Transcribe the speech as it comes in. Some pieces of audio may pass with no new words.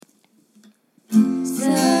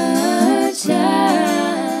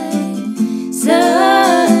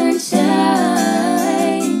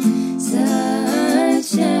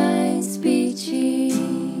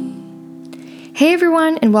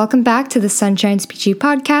everyone, and welcome back to the Sunshine Speechy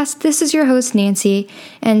podcast. This is your host, Nancy,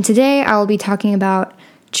 and today I will be talking about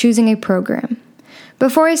choosing a program.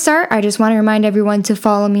 Before I start, I just want to remind everyone to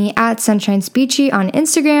follow me at Sunshine Speechy on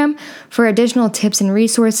Instagram for additional tips and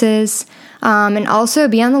resources, and also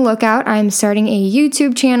be on the lookout. I'm starting a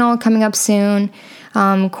YouTube channel coming up soon.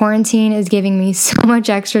 Quarantine is giving me so much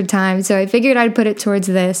extra time, so I figured I'd put it towards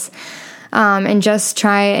this. And just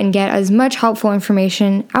try and get as much helpful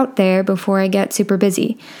information out there before I get super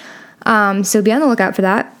busy. So be on the lookout for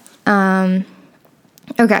that.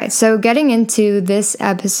 Okay, so getting into this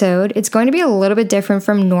episode, it's going to be a little bit different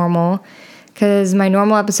from normal, because my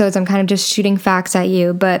normal episodes, I'm kind of just shooting facts at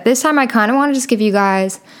you. But this time I kind of want to just give you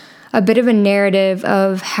guys a bit of a narrative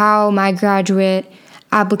of how my graduate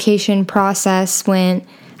application process went,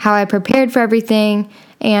 how I prepared for everything,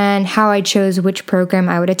 and how I chose which program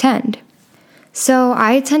I would attend. So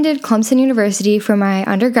I attended Clemson University for my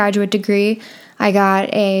undergraduate degree. I got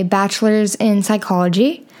a bachelor's in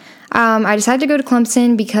psychology. I decided to go to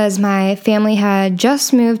Clemson because my family had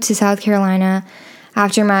just moved to South Carolina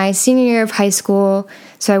after my senior year of high school,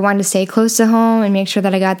 so I wanted to stay close to home and make sure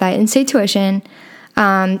that I got that in-state tuition.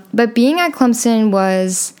 But being at Clemson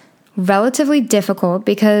was relatively difficult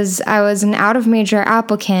because I was an out-of-major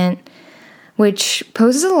applicant, which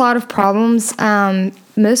poses a lot of problems.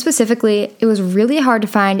 Most specifically, it was really hard to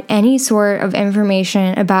find any sort of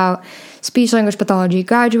information about speech-language pathology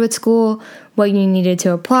graduate school, what you needed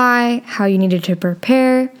to apply, how you needed to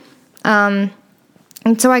prepare. And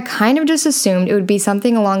so I kind of just assumed it would be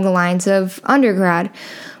something along the lines of undergrad,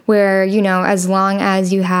 where, as long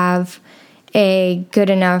as you have a good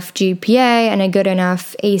enough GPA and a good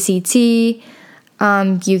enough ACT, you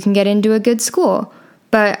can get into a good school.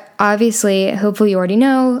 But obviously, hopefully you already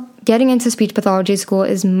know, getting into speech pathology school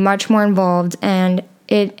is much more involved and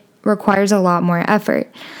it requires a lot more effort.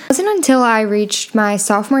 It wasn't until I reached my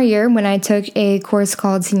sophomore year when I took a course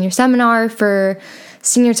called Senior Seminar for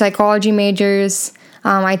senior psychology majors.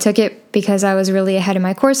 I took it because I was really ahead of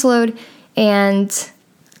my course load, and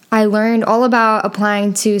I learned all about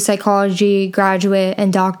applying to psychology, graduate,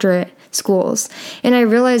 and doctorate schools. And I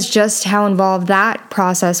realized just how involved that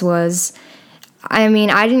process was. I mean,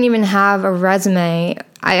 I didn't even have a resume.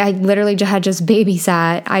 I literally had just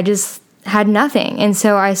babysat. I just had nothing. And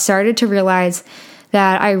so I started to realize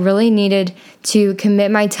that I really needed to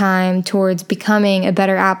commit my time towards becoming a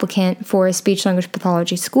better applicant for speech-language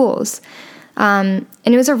pathology schools. And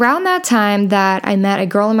it was around that time that I met a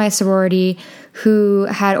girl in my sorority who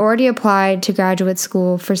had already applied to graduate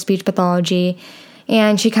school for speech pathology.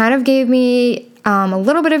 And she kind of gave me a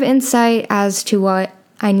little bit of insight as to what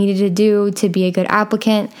I needed to do to be a good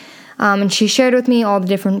applicant. And she shared with me all the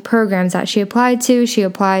different programs that she applied to. She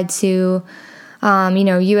applied to,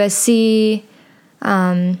 USC,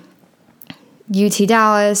 UT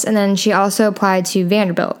Dallas, and then she also applied to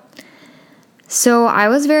Vanderbilt. So I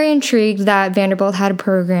was very intrigued that Vanderbilt had a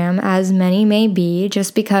program, as many may be,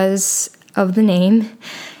 just because of the name.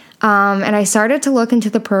 And I started to look into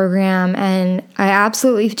the program, and I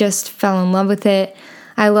absolutely just fell in love with it.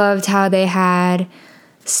 I loved how they had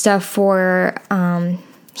stuff for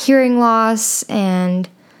hearing loss and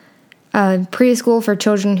preschool for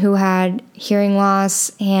children who had hearing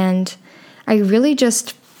loss, and I really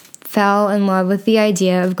just fell in love with the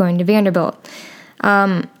idea of going to Vanderbilt.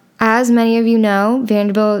 As many of you know,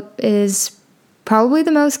 Vanderbilt is probably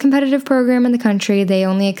the most competitive program in the country. They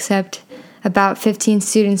only accept about 15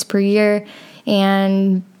 students per year,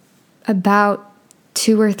 and about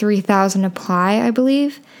 2,000 or 3,000 apply, I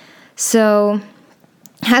believe. So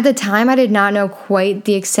at the time, I did not know quite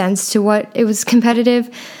the extent to what it was competitive.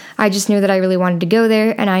 I just knew that I really wanted to go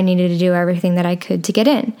there, and I needed to do everything that I could to get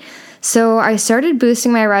in. So I started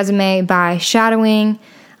boosting my resume by shadowing.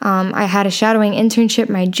 I had a shadowing internship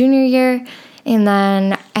my junior year, and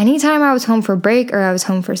then anytime I was home for break or I was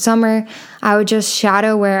home for summer, I would just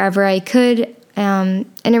shadow wherever I could, and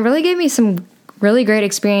it really gave me some really great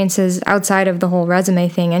experiences outside of the whole resume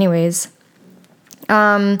thing anyways.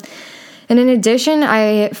 And in addition,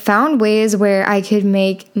 I found ways where I could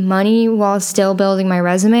make money while still building my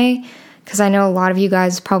resume, because I know a lot of you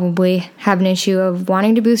guys probably have an issue of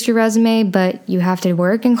wanting to boost your resume, but you have to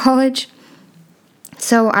work in college.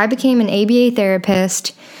 So I became an ABA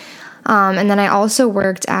therapist, and then I also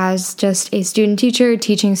worked as just a student teacher,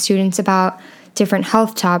 teaching students about different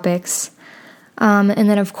health topics. And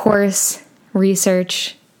then, of course,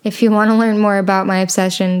 research. If you want to learn more about my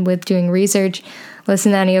obsession with doing research,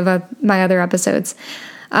 listen to any of my other episodes.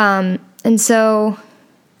 And so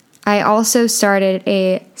I also started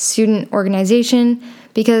a student organization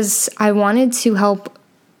because I wanted to help,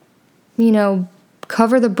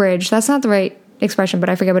 cover the bridge. That's not the right expression, but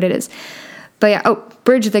I forget what it is. But yeah,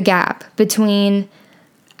 bridge the gap between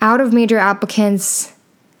out of major applicants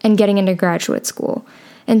and getting into graduate school.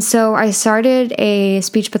 And so I started a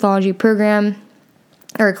speech pathology program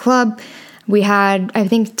or a club. We had, I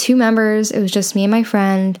think, 2 members. It was just me and my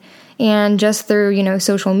friend. And just through,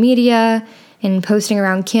 social media and posting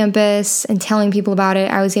around campus and telling people about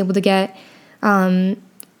it, I was able to get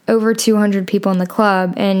over 200 people in the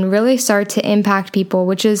club and really start to impact people,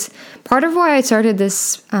 which is part of why I started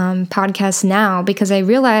this podcast now, because I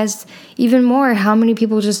realized even more how many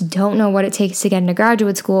people just don't know what it takes to get into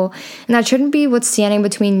graduate school, and that shouldn't be what's standing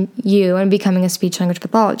between you and becoming a speech-language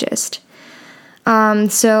pathologist.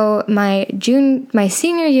 So my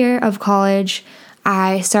senior year of college,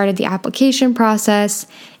 I started the application process,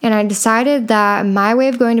 and I decided that my way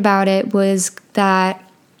of going about it was that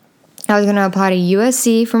I was going to apply to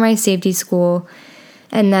USC for my safety school,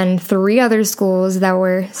 and then 3 other schools that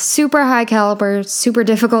were super high caliber, super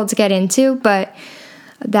difficult to get into, but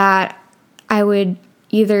that I would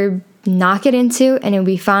either not get into and it would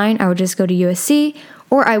be fine, I would just go to USC,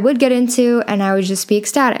 or I would get into and I would just be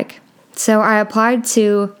ecstatic. So I applied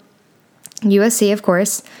to USC, of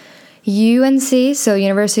course, UNC, so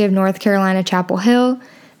University of North Carolina, Chapel Hill.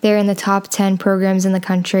 They're in the top 10 programs in the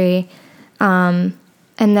country.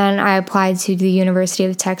 And then I applied to the University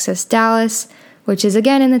of Texas, Dallas, which is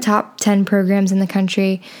again in the top 10 programs in the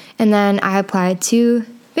country. And then I applied to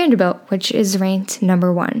Vanderbilt, which is ranked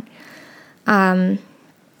number 1.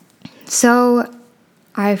 So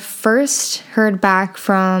I first heard back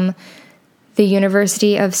from the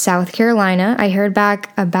University of South Carolina. I heard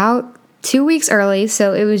back about 2 weeks early,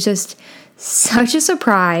 so it was just such a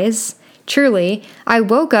surprise. Truly, I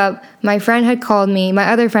woke up, my other friend had called me,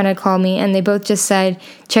 and they both just said,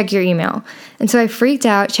 check your email. And so I freaked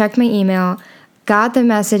out, checked my email, got the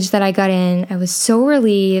message that I got in. I was so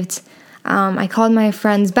relieved. I called my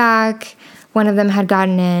friends back. One of them had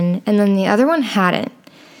gotten in, and then the other one hadn't.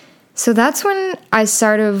 So that's when I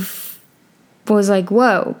sort of was like,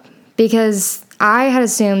 whoa, because I had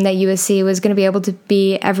assumed that USC was going to be able to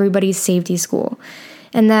be everybody's safety school.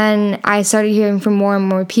 And then I started hearing from more and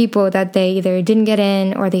more people that they either didn't get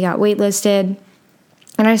in or they got waitlisted.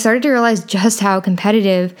 And I started to realize just how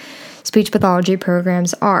competitive speech pathology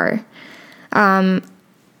programs are.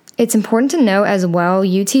 It's important to know as well,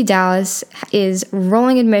 UT Dallas is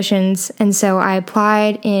rolling admissions. And so I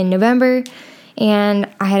applied in November, and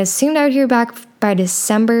I had assumed I would hear back by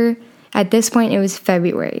December. At this point, it was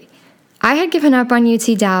February. I had given up on UT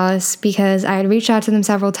Dallas because I had reached out to them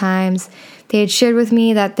several times. They had shared with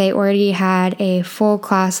me that they already had a full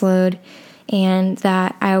class load and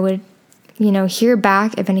that I would, hear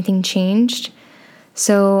back if anything changed.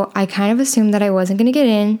 So I kind of assumed that I wasn't going to get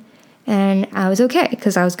in, and I was okay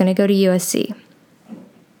because I was going to go to USC.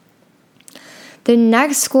 The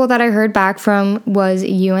next school that I heard back from was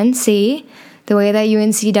UNC. The way that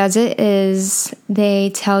UNC does it is they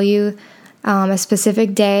tell you a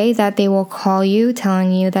specific day that they will call you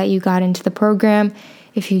telling you that you got into the program.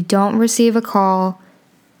 If you don't receive a call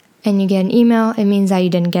and you get an email, it means that you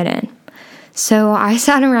didn't get in. So I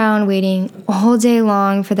sat around waiting all day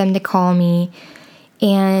long for them to call me,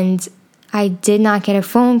 and I did not get a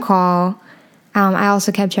phone call. I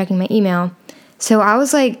also kept checking my email. So I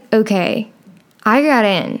was like, okay, I got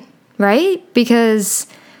in, right? Because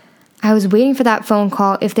I was waiting for that phone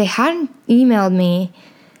call. If they hadn't emailed me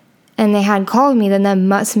and they had called me, then that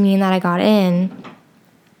must mean that I got in.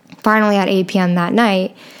 Finally, at 8 p.m. that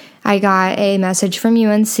night, I got a message from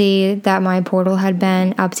UNC that my portal had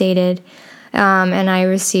been updated, and I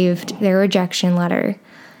received their rejection letter.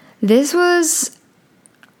 This was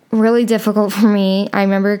really difficult for me. I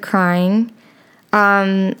remember crying.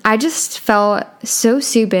 I just felt so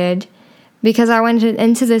stupid because I went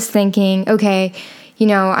into this thinking, okay,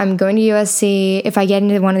 I'm going to USC. If I get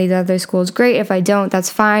into one of these other schools, great. If I don't, that's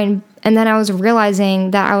fine. And then I was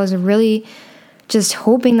realizing that I was really just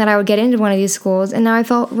hoping that I would get into one of these schools, and now I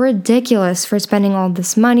felt ridiculous for spending all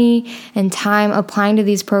this money and time applying to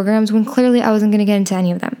these programs when clearly I wasn't going to get into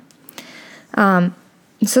any of them.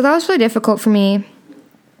 So that was really difficult for me.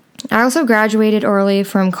 I also graduated early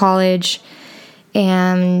from college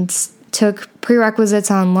and took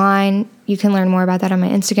prerequisites online. You can learn more about that on my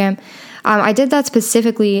Instagram. I did that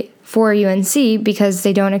specifically for UNC because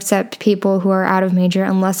they don't accept people who are out of major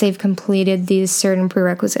unless they've completed these certain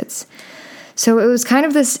prerequisites. So it was kind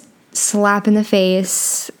of this slap in the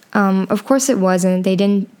face. Of course it wasn't. They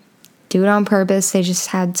didn't do it on purpose. They just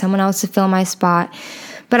had someone else to fill my spot.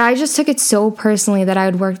 But I just took it so personally that I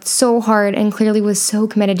had worked so hard and clearly was so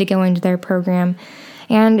committed to go into their program.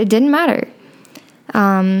 And it didn't matter.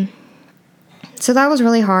 So that was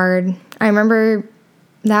really hard. I remember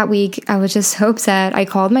that week I was just so upset. I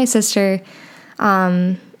called my sister.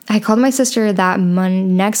 That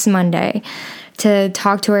next Monday to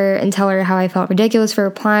talk to her and tell her how I felt ridiculous for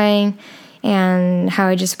applying and how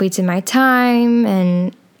I just wasted my time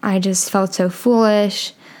and I just felt so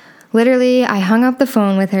foolish. Literally, I hung up the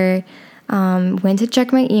phone with her, went to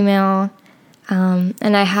check my email,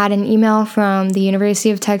 and I had an email from the University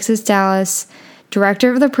of Texas, Dallas,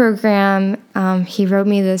 director of the program. He wrote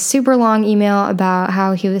me this super long email about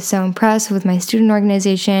how he was so impressed with my student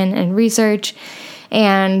organization and research,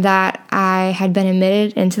 and that I had been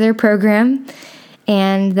admitted into their program,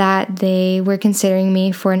 and that they were considering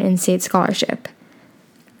me for an in-state scholarship.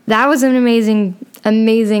 That was an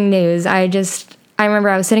amazing news. I remember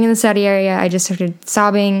I was sitting in the study area. I just started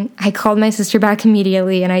sobbing. I called my sister back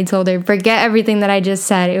immediately, and I told her, forget everything that I just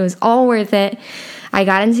said. It was all worth it. I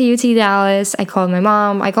got into UT Dallas. I called my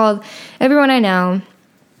mom. I called everyone I know.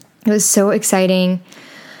 It was so exciting.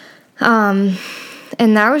 And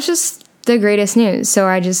that was just the greatest news. So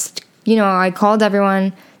I just, I called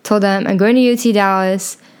everyone, told them, I'm going to UT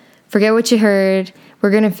Dallas. Forget what you heard.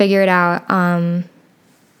 We're going to figure it out.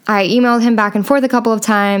 I emailed him back and forth a couple of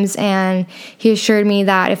times, and he assured me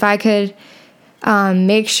that if I could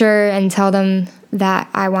make sure and tell them that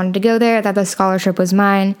I wanted to go there, that the scholarship was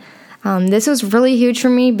mine. This was really huge for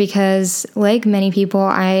me because, like many people,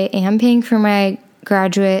 I am paying for my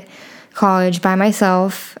graduate college by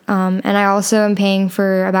myself, and I also am paying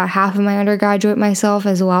for about half of my undergraduate myself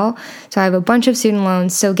as well. So I have a bunch of student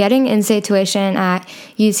loans. So getting in-state tuition at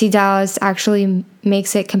UC Dallas actually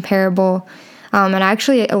makes it comparable, and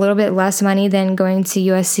actually a little bit less money than going to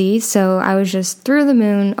USC. So I was just through the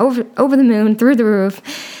moon, over the moon, through the roof,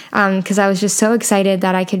 because I was just so excited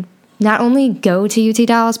that I could not only go to UT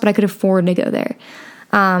Dallas, but I could afford to go there.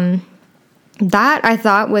 That I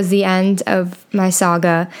thought was the end of my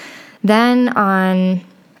saga. Then on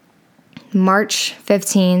March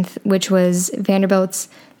 15th, which was Vanderbilt's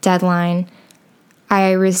deadline,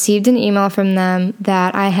 I received an email from them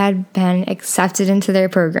that I had been accepted into their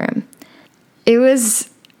program. It was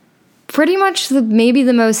pretty much maybe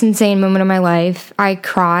the most insane moment of my life. I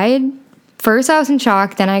cried. First I was in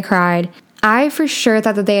shock, then I cried. I for sure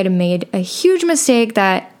thought that they had made a huge mistake,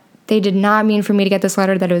 that they did not mean for me to get this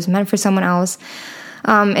letter, that it was meant for someone else.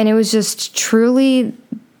 And it was just truly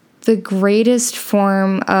the greatest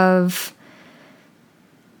form of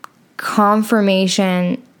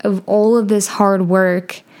confirmation of all of this hard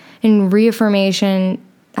work and reaffirmation.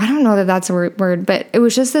 I don't know that that's a word, but it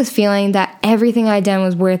was just this feeling that everything I'd done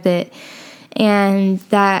was worth it, and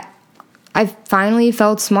that I finally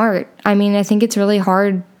felt smart. I mean, I think it's really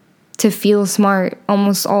hard to feel smart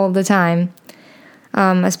almost all of the time,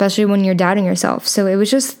 especially when you're doubting yourself. So it was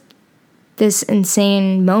just this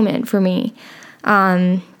insane moment for me.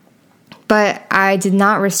 But I did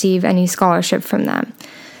not receive any scholarship from them.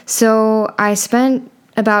 So I spent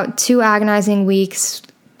about 2 agonizing weeks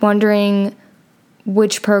wondering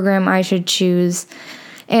which program I should choose.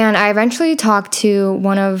 And I eventually talked to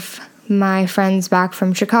one of my friends back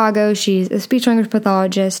from Chicago. She's a speech language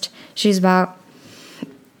pathologist. She's a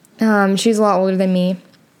lot older than me.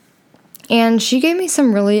 And she gave me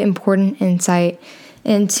some really important insight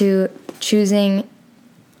into choosing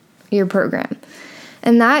your program.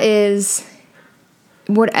 And that is,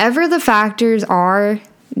 whatever the factors are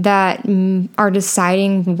that are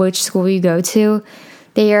deciding which school you go to,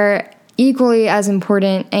 they are equally as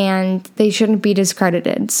important and they shouldn't be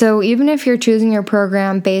discredited. So even if you're choosing your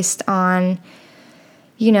program based on,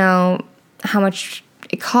 how much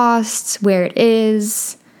it costs, where it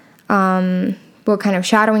is, what kind of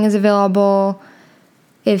shadowing is available,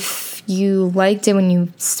 if you liked it when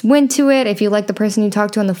you went to it, if you liked the person you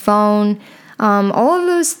talked to on the phone, all of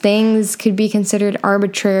those things could be considered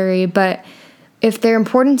arbitrary, but if they're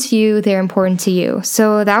important to you, they're important to you.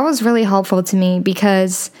 So that was really helpful to me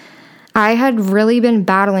because I had really been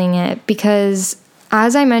battling it because,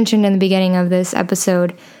 as I mentioned in the beginning of this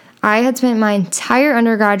episode, I had spent my entire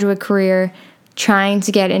undergraduate career trying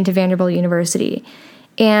to get into Vanderbilt University.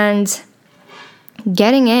 And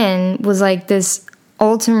getting in was like this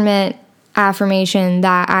ultimate affirmation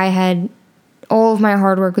that all of my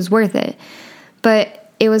hard work was worth it.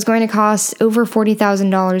 But it was going to cost over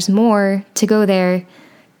 $40,000 more to go there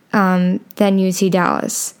than UT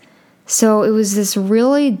Dallas. So it was this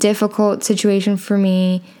really difficult situation for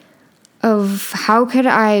me of how could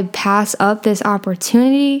I pass up this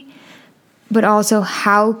opportunity, but also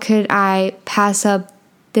how could I pass up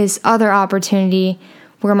this other opportunity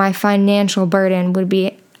where my financial burden would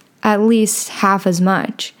be at least half as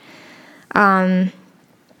much.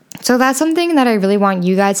 So that's something that I really want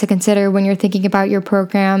you guys to consider when you're thinking about your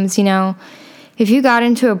programs. If you got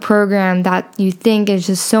into a program that you think is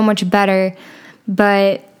just so much better,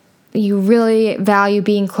 but you really value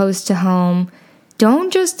being close to home,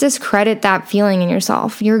 don't just discredit that feeling in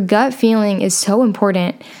yourself. Your gut feeling is so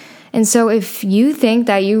important. And so if you think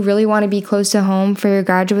that you really want to be close to home for your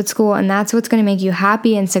graduate school and that's what's going to make you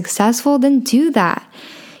happy and successful, then do that.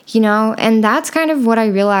 And that's kind of what I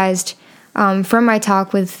realized from my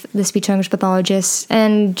talk with the speech language pathologist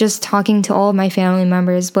and just talking to all of my family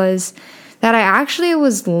members, was that I actually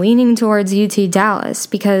was leaning towards UT Dallas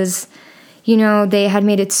because, they had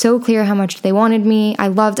made it so clear how much they wanted me. I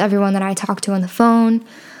loved everyone that I talked to on the phone.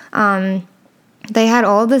 They had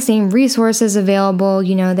all the same resources available.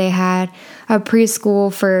 They had a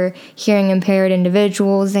preschool for hearing impaired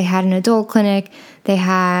individuals. They had an adult clinic. They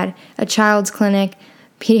had a child's clinic,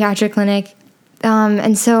 pediatric clinic.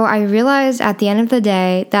 And so I realized at the end of the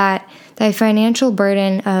day that the financial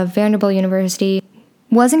burden of Vanderbilt University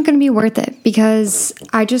wasn't going to be worth it, because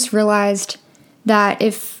I just realized that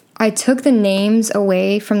if I took the names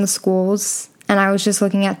away from the schools and I was just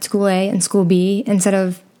looking at School A and School B instead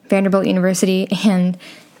of Vanderbilt University and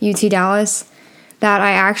UT Dallas, that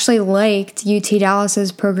I actually liked UT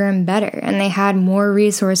Dallas's program better, and they had more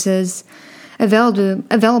resources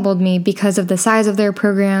available to me because of the size of their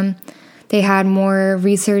program. They had more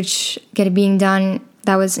research being done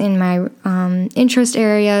that was in my interest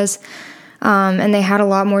areas, and they had a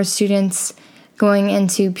lot more students going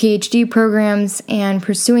into PhD programs and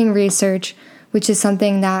pursuing research, which is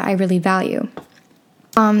something that I really value.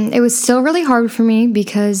 It was still really hard for me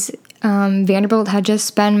because Vanderbilt had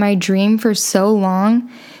just been my dream for so long,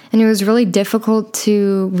 and it was really difficult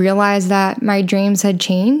to realize that my dreams had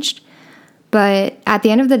changed. But at the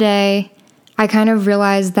end of the day, I kind of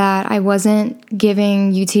realized that I wasn't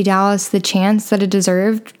giving UT Dallas the chance that it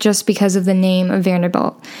deserved just because of the name of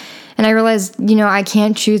Vanderbilt. And I realized, I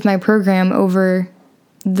can't choose my program over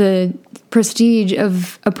the prestige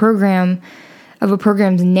of a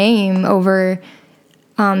program's name, over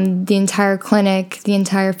the entire clinic, the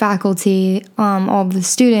entire faculty, all of the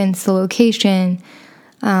students, the location,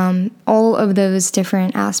 all of those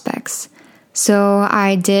different aspects. So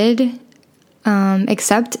I did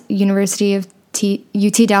accept University of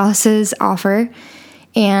UT Dallas's offer,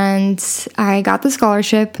 and I got the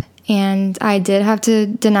scholarship, and I did have to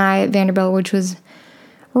deny Vanderbilt, which was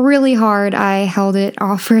really hard. I held it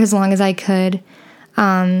off for as long as I could.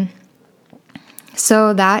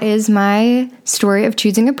 So that is my story of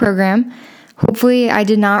choosing a program. Hopefully I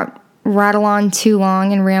did not rattle on too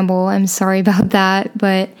long and ramble. I'm sorry about that,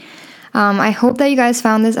 but I hope that you guys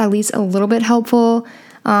found this at least a little bit helpful.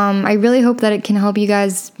 I really hope that it can help you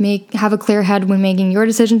guys have a clear head when making your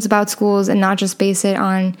decisions about schools and not just base it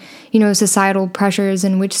on, societal pressures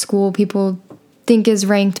and which school people think is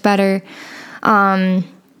ranked better.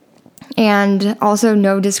 And also,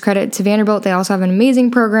 no discredit to Vanderbilt. They also have an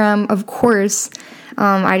amazing program, of course.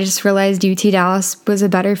 I just realized UT Dallas was a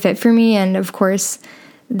better fit for me, and of course,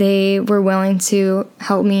 they were willing to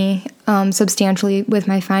help me substantially with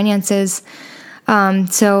my finances.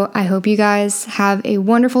 So I hope you guys have a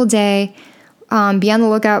wonderful day. Be on the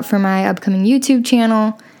lookout for my upcoming YouTube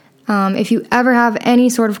channel. If you ever have any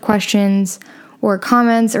sort of questions or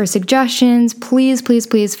comments or suggestions, please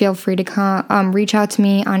feel free to reach out to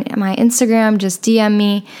me on my Instagram. Just DM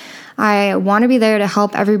me. I want to be there to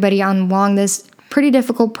help everybody along this pretty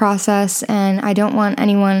difficult process, and I don't want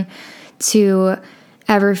anyone to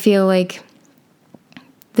ever feel like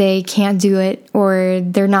they can't do it or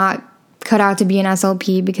they're not cut out to be an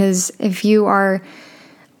SLP, because if you are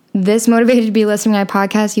this motivated to be listening to my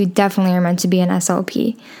podcast, you definitely are meant to be an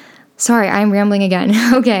SLP. Sorry, I'm rambling again.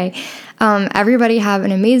 Okay. Everybody have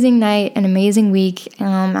an amazing night, an amazing week.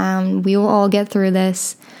 We will all get through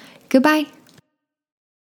this. Goodbye.